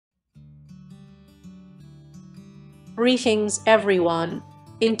Greetings everyone!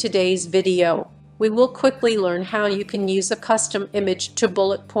 In today's video, we will quickly learn how you can use a custom image to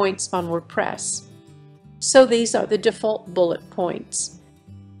bullet points on WordPress. So these are the default bullet points.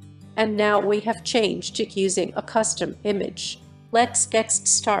 And now we have changed to using a custom image. Let's get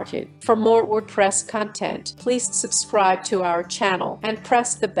started. For more WordPress content, please subscribe to our channel and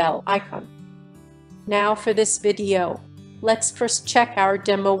press the bell icon. Now for this video, let's first check our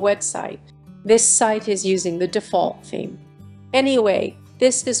demo website. This site is using the default theme. Anyway,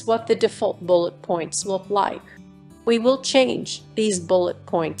 this is what the default bullet points look like. We will change these bullet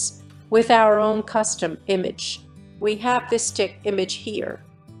points with our own custom image. We have this stick image here,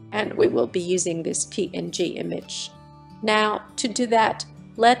 and we will be using this PNG image. Now, to do that,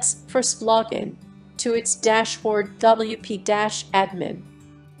 let's first log in to its dashboard wp-admin.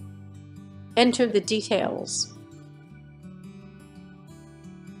 Enter the details.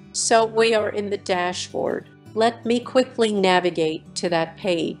 So we are in the dashboard. Let me quickly navigate to that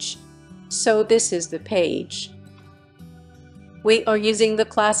page. So this is the page. We are using the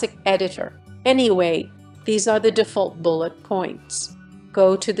classic editor. Anyway, these are the default bullet points.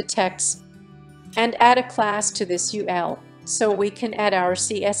 Go to the text and add a class to this UL so we can add our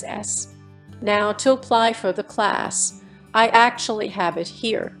CSS. Now to apply for the class, I actually have it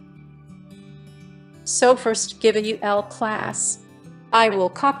here. So first give a UL class. I will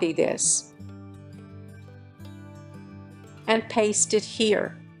copy this and paste it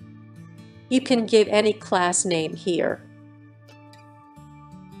here. You can give any class name here.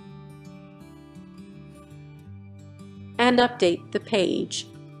 And update the page.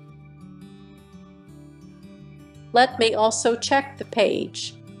 Let me also check the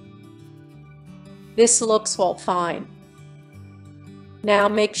page. This looks all fine. Now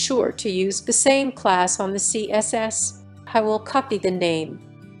make sure to use the same class on the CSS. I will copy the name.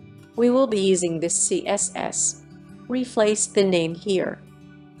 We will be using this CSS. Replace the name here.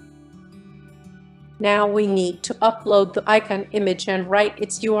 Now we need to upload the icon image and write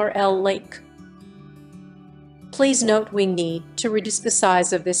its URL link. Please note we need to reduce the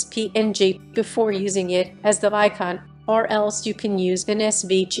size of this PNG before using it as the icon, or else you can use an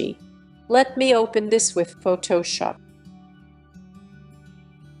SVG. Let me open this with Photoshop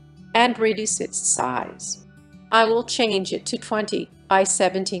and reduce its size. I will change it to 20 by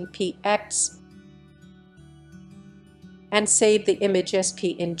 17 px and save the image as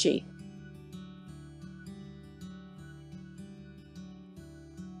PNG.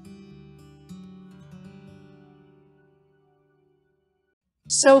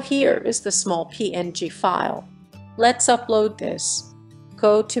 So here is the small PNG file. Let's upload this.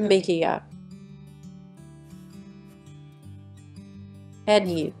 Go to Media, Add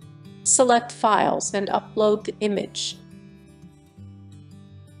New. Select Files and upload the image.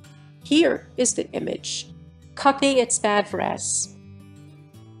 Here is the image. Copy its address.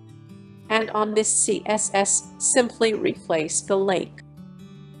 And on this CSS, simply replace the link.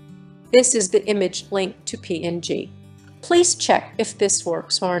 This is the image link to PNG. Please check if this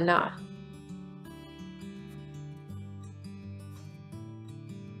works or not.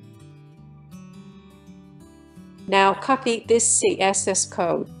 Now copy this CSS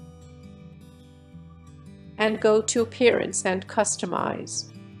code and go to Appearance and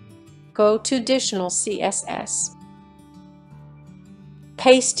Customize. Go to Additional CSS.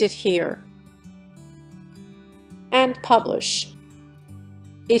 Paste it here and publish.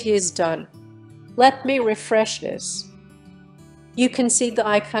 It is done. Let me refresh this. You can see the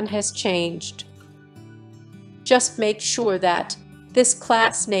icon has changed. Just make sure that this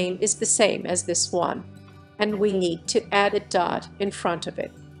class name is the same as this one, and we need to add a dot in front of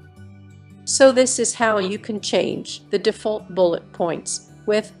it. So this is how you can change the default bullet points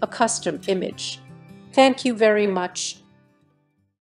with a custom image. Thank you very much.